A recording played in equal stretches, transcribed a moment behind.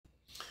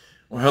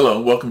Well,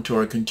 hello, welcome to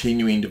our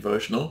continuing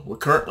devotional. We're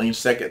currently in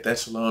 2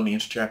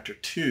 Thessalonians chapter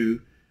 2,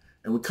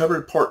 and we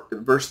covered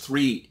verse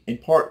 3 in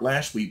part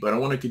last week, but I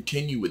want to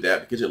continue with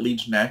that because it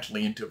leads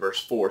naturally into verse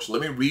 4. So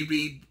let me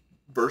reread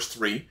verse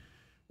 3,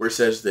 where it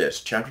says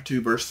this, chapter 2,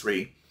 verse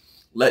 3,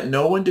 "Let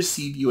no one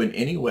deceive you in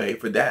any way,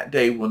 for that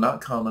day will not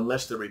come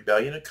unless the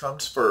rebellion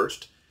comes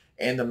first,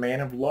 and the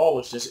man of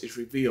lawlessness is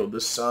revealed, the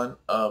son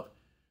of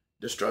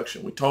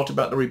destruction." We talked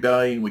about the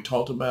rebellion, we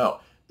talked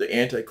about the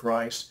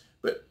Antichrist,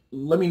 but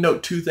let me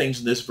note two things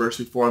in this verse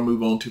before I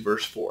move on to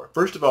verse 4.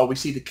 First of all, we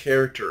see the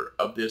character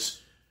of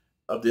this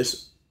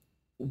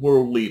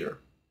world leader,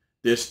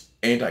 this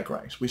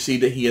Antichrist. We see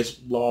that he is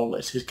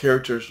lawless. His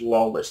character is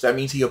lawless. That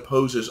means he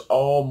opposes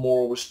all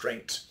moral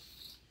restraints.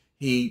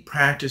 He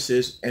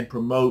practices and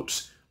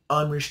promotes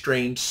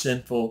unrestrained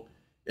sinful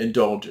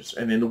indulgence.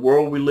 And in the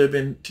world we live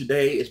in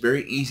today, it's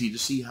very easy to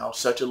see how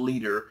such a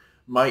leader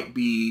might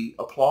be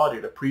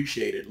applauded,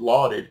 appreciated,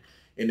 lauded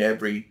in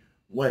every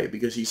way,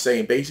 because he's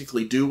saying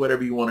basically do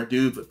whatever you want to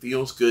do. If it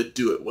feels good,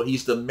 do it. Well,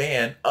 he's the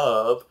man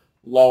of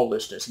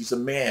lawlessness. He's a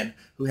man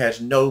who has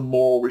no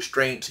moral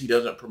restraints. He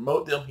doesn't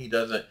promote them. He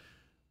doesn't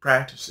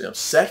practice them.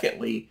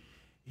 Secondly,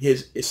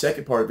 his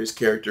second part of his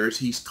character is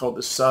he's called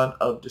the son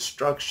of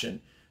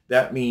destruction.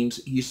 That means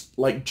he's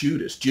like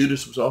Judas.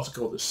 Judas was also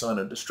called the son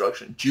of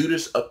destruction.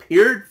 Judas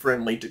appeared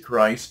friendly to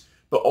Christ,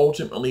 but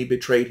ultimately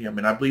betrayed him.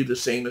 And I believe the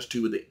same is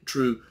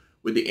true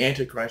with the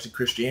Antichrist in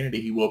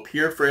Christianity. He will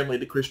appear friendly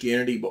to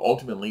Christianity, but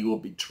ultimately he will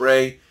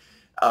betray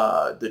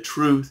the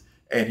truth,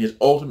 and his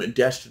ultimate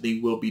destiny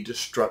will be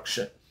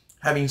destruction.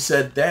 Having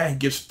said that, he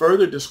gives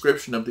further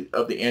description of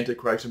the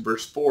Antichrist in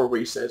verse 4,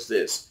 where he says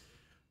this: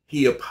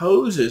 "He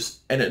opposes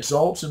and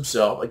exalts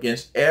himself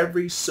against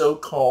every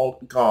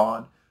so-called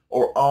God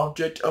or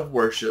object of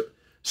worship,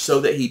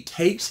 so that he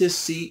takes his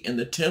seat in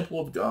the temple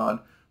of God,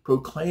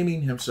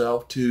 proclaiming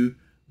himself to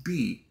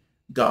be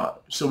God."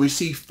 So we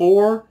see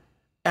four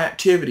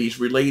activities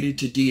related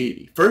to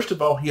deity. First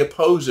of all, he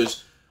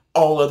opposes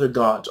all other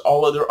gods,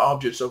 all other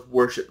objects of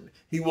worship.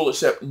 He will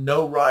accept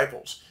no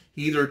rivals.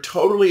 He either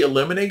totally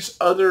eliminates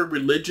other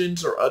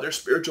religions or other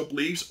spiritual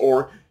beliefs,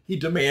 or he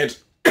demands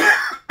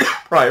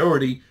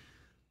priority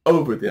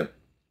over them.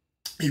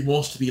 He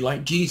wants to be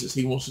like Jesus.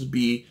 He wants to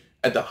be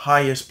at the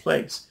highest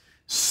place.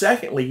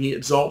 Secondly, he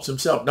exalts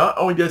himself. Not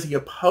only does he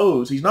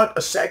oppose, he's not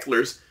a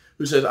secularist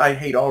who says, "I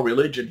hate all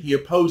religion." He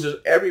opposes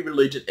every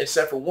religion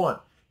except for one.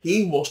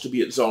 He wants to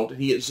be exalted.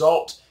 He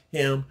exalts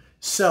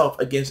himself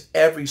against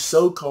every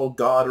so-called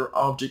God or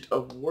object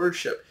of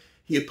worship.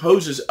 He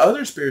opposes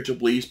other spiritual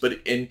beliefs,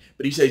 but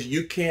he says,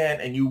 "You can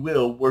and you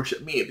will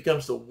worship me." It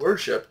becomes the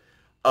worship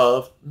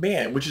of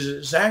man, which is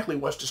exactly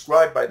what's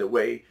described, by the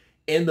way,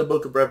 in the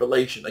book of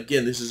Revelation.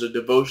 Again, this is a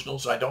devotional,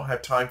 so I don't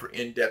have time for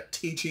in-depth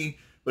teaching,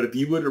 but if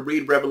you were to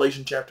read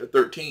Revelation chapter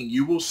 13,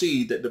 you will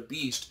see that the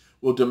beast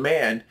will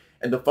demand,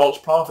 and the false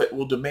prophet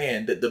will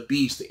demand, that the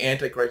beast, the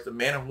Antichrist, the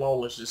man of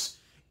lawlessness,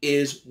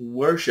 is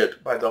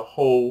worshipped by the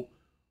whole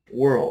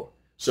world.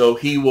 So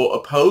he will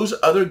oppose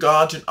other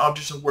gods and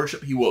objects of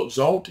worship. He will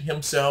exalt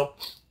himself.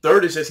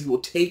 Third, it says he will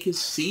take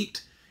his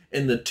seat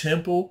in the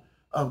temple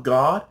of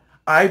God.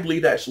 I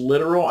believe that's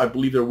literal. I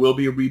believe there will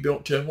be a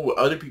rebuilt temple. But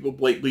other people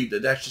believe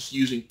that that's just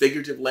using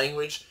figurative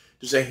language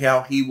to say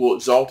how he will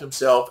exalt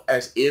himself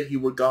as if he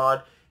were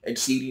God, and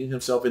seating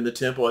himself in the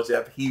temple as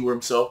if he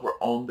himself were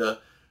on the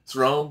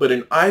throne. But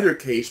in either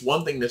case,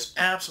 one thing that's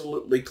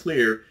absolutely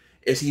clear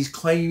is he's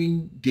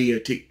claiming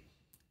deity.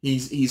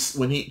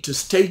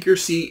 To take your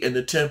seat in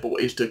the temple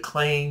is to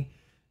claim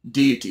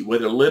deity,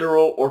 whether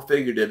literal or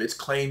figurative. It's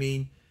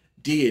claiming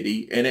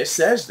deity, and it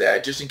says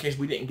that, just in case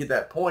we didn't get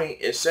that point,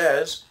 it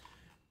says,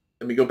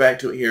 let me go back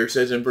to it here. It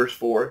says in verse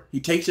 4, he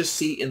takes his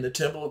seat in the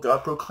temple of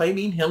God,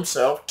 proclaiming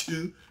himself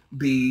to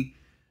be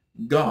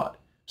God.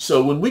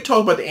 So when we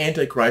talk about the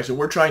Antichrist and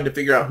we're trying to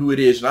figure out who it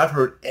is, and I've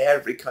heard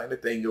every kind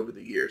of thing over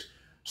the years.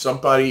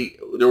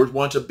 There was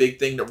once a big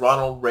thing that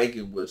Ronald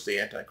Reagan was the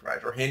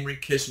Antichrist, or Henry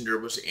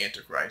Kissinger was the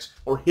Antichrist,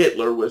 or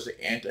Hitler was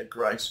the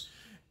Antichrist.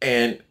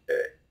 And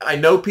I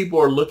know people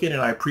are looking,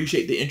 and I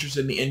appreciate the interest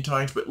in the end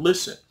times, but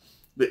listen,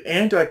 the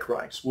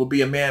Antichrist will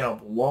be a man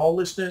of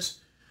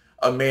lawlessness,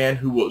 a man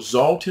who will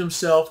exalt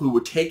himself, who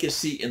will take his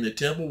seat in the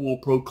temple, will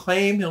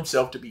proclaim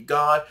himself to be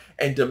God,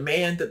 and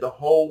demand that the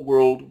whole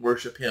world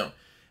worship him.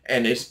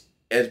 And it's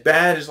as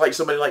bad as like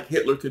somebody like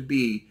Hitler could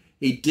be,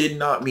 he did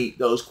not meet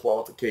those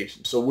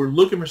qualifications. So we're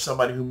looking for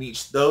somebody who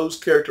meets those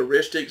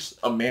characteristics: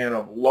 a man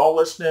of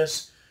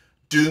lawlessness,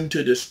 doomed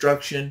to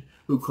destruction,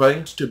 who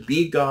claims to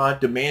be God,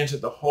 demands that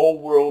the whole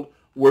world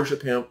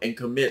worship him, and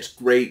commits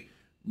great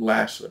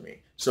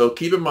blasphemy. So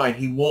keep in mind,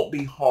 he won't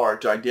be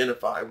hard to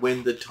identify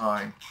when the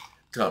time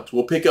comes.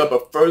 We'll pick up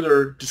a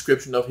further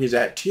description of his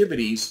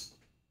activities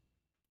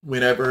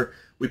whenever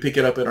we pick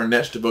it up in our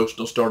next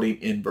devotional,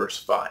 starting in verse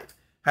 5.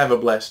 Have a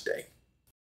blessed day.